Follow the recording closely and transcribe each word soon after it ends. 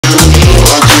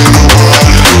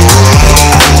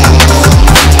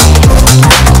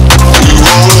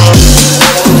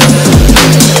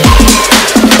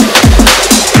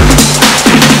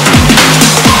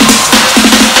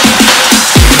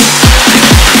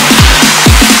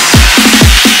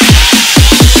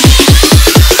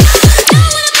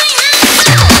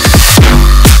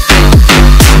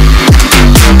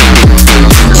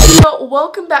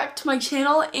welcome back to my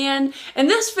channel, and in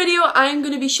this video I'm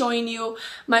going to be showing you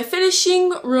my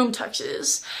finishing room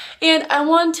touches. And I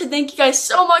want to thank you guys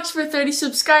so much for 30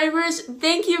 subscribers.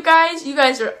 Thank you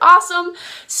guys are awesome.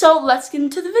 So let's get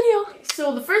into the video.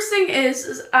 So the first thing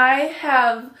is I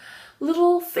have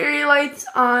little fairy lights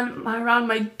on around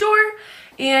my door,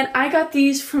 and I got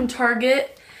these from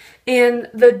Target and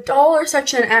the dollar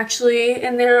section actually,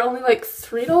 and they're only like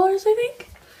 $3 I think.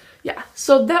 Yeah,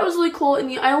 so that was really cool,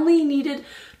 and I only needed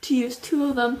to use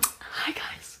 2 of them. Hi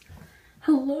guys.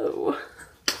 Hello.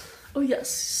 Oh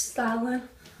yes, styling.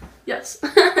 Yes.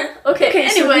 Okay,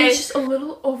 anyway, so just a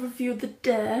little overview of the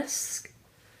desk.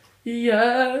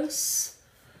 Yes.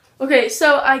 Okay,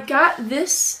 so I got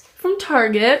this from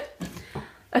Target.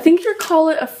 I think you call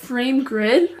it a frame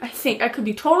grid. I think. I could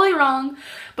be totally wrong,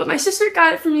 but my sister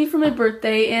got it for me for my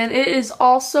birthday, and it is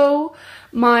also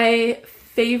my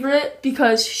favorite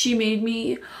because she made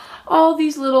me all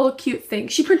these little cute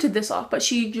things. She printed this off, but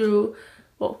she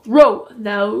wrote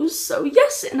those. So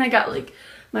yes, and I got like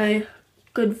my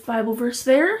good Bible verse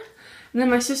there. And then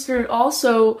my sister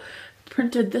also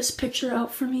printed this picture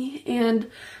out for me,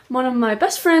 and one of my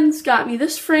best friends got me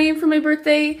this frame for my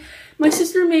birthday. My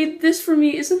sister made this for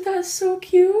me. Isn't that so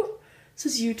cute? This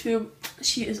is YouTube.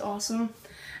 She is awesome.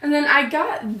 And then I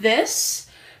got this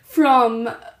from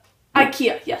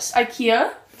IKEA. Yes,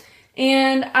 IKEA.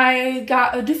 And I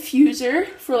got a diffuser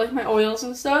for like my oils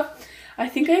and stuff. I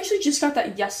think I actually just got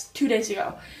that 2 days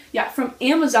ago. Yeah, from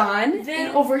Amazon.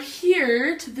 Then over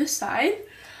here to this side,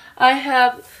 I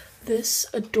have this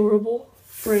adorable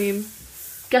frame.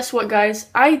 Guess what, guys?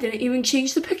 I didn't even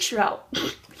change the picture out.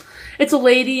 It's a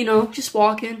lady, you know, just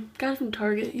walking. Got it from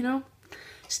Target, you know.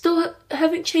 Still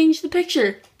haven't changed the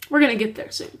picture. We're gonna get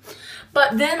there soon.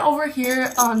 But then over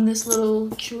here on this little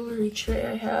jewelry tray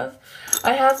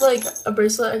I have like a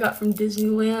bracelet I got from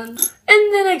Disneyland.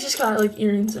 And then I just got like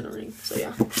earrings and a ring, so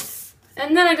yeah.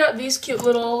 And then I got these cute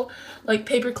little like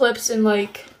paper clips and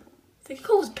like, I think you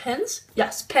call those pens?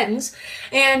 Yes, pens.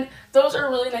 And those are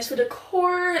really nice for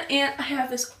decor. And I have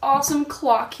this awesome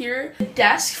clock here. A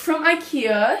desk from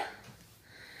IKEA.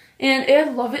 And I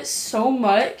love it so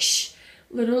much.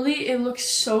 Literally, it looks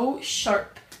so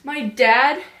sharp. My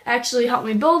dad actually helped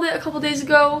me build it a couple days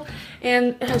ago,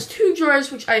 and it has 2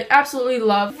 drawers, which I absolutely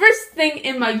love. First thing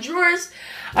in my drawers,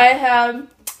 I have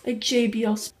a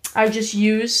JBL. I just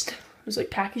used, it was like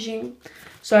packaging,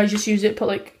 so I just used it, put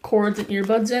like cords and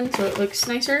earbuds in, so it looks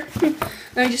nicer. And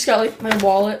I just got like my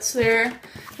wallets there,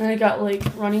 and I got like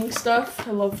running stuff.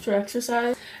 I love to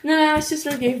exercise. And then my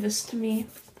sister gave this to me.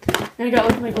 And I got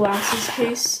like my glasses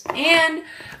case, and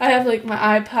I have like my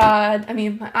iPad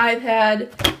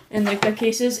and like the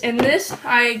cases. And this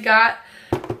I got,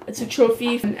 it's a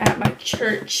trophy at my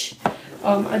church,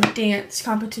 a dance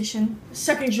competition.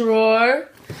 Second drawer,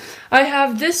 I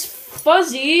have this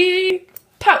fuzzy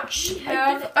pouch. We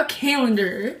have a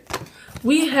calendar,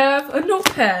 we have a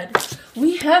notepad,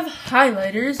 we have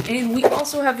highlighters, and we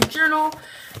also have a journal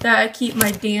that I keep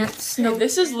my dance notes.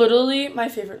 This is literally my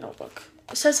favorite notebook.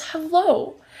 It says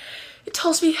hello. It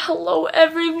tells me hello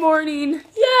every morning.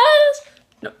 Yes!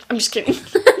 No, I'm just kidding.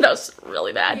 That was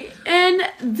really bad. And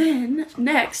then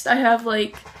next I have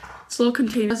like this little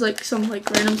container, like some like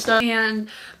random stuff, and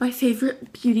my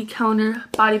favorite beauty counter,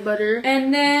 body butter.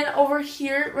 And then over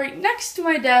here, right next to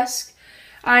my desk,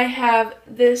 I have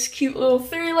this cute little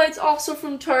fairy lights also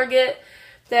from Target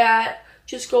that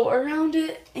just go around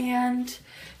it. And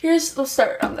let's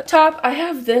start on the top. I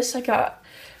have this I got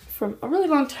from a really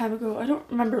long time ago. I don't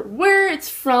remember where it's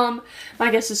from.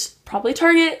 My guess is probably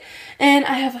Target. And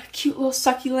I have a cute little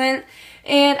succulent.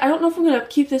 And I don't know if I'm going to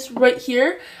keep this right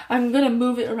here. I'm going to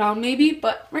move it around maybe.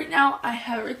 But right now I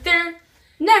have it right there.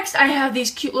 Next I have these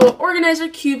cute little organizer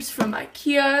cubes from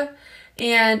IKEA.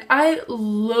 And I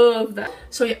love them.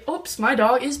 So yeah, oops, my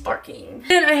dog is barking.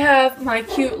 And I have my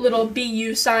cute little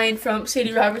BU sign from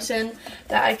Sadie Robertson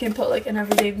that I can put like an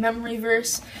everyday memory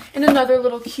verse. And another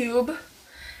little cube.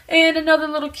 And another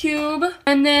little cube.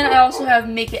 And then I also have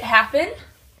Make It Happen.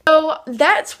 So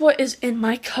that's what is in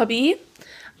my cubby.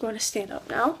 I'm going to stand up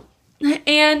now.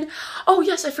 And, oh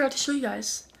yes, I forgot to show you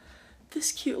guys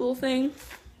this cute little thing.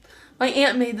 My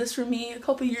aunt made this for me a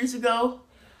couple years ago.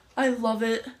 I love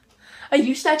it. I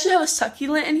used to actually have a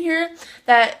succulent in here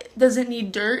that doesn't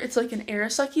need dirt. It's like an air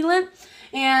succulent.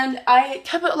 And I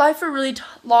kept it alive for a really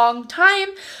long time,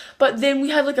 but then we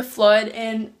had like a flood,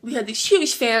 and we had these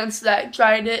huge fans that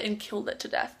dried it and killed it to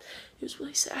death. It was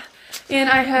really sad. And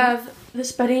I have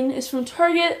this bedding is from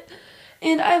Target,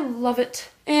 and I love it.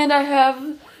 And I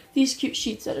have these cute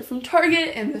sheets that are from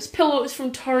Target, and this pillow is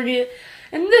from Target,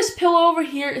 and this pillow over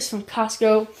here is from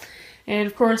COSTCO. And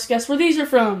of course, guess where these are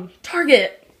from?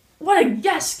 Target. What a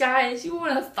guess, guys. You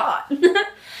would have thought.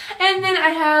 And then I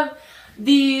have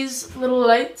these little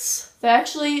lights that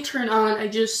actually turn on. I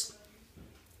just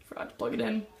forgot to plug it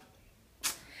in.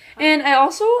 And I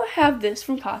also have this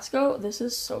from COSTCO. This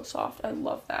is so soft. I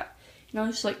love that. You know,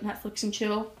 just like Netflix and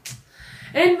chill.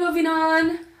 And moving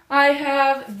on, I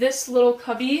have this little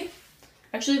cubby.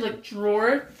 Actually, like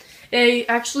drawer. I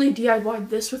actually DIY'd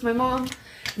this with my mom.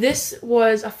 This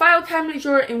was a file cabinet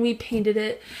drawer and we painted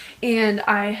it. And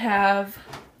I have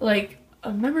like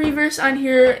a memory verse on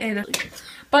here.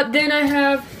 But then I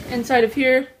have inside of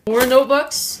here more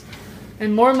notebooks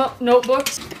and more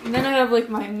notebooks. And then I have like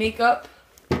my makeup.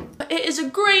 It is a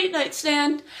great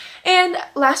nightstand. And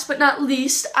last but not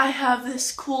least, I have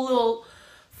this cool little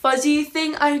fuzzy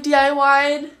thing I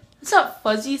DIY'd. It's not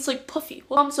fuzzy, it's like puffy.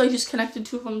 So I just connected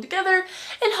two of them together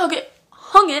and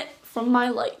hung it from my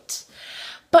light.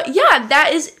 But yeah,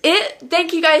 that is it.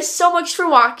 Thank you guys so much for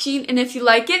watching. And if you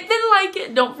like it, then like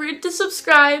it. Don't forget to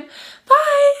subscribe.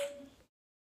 Bye!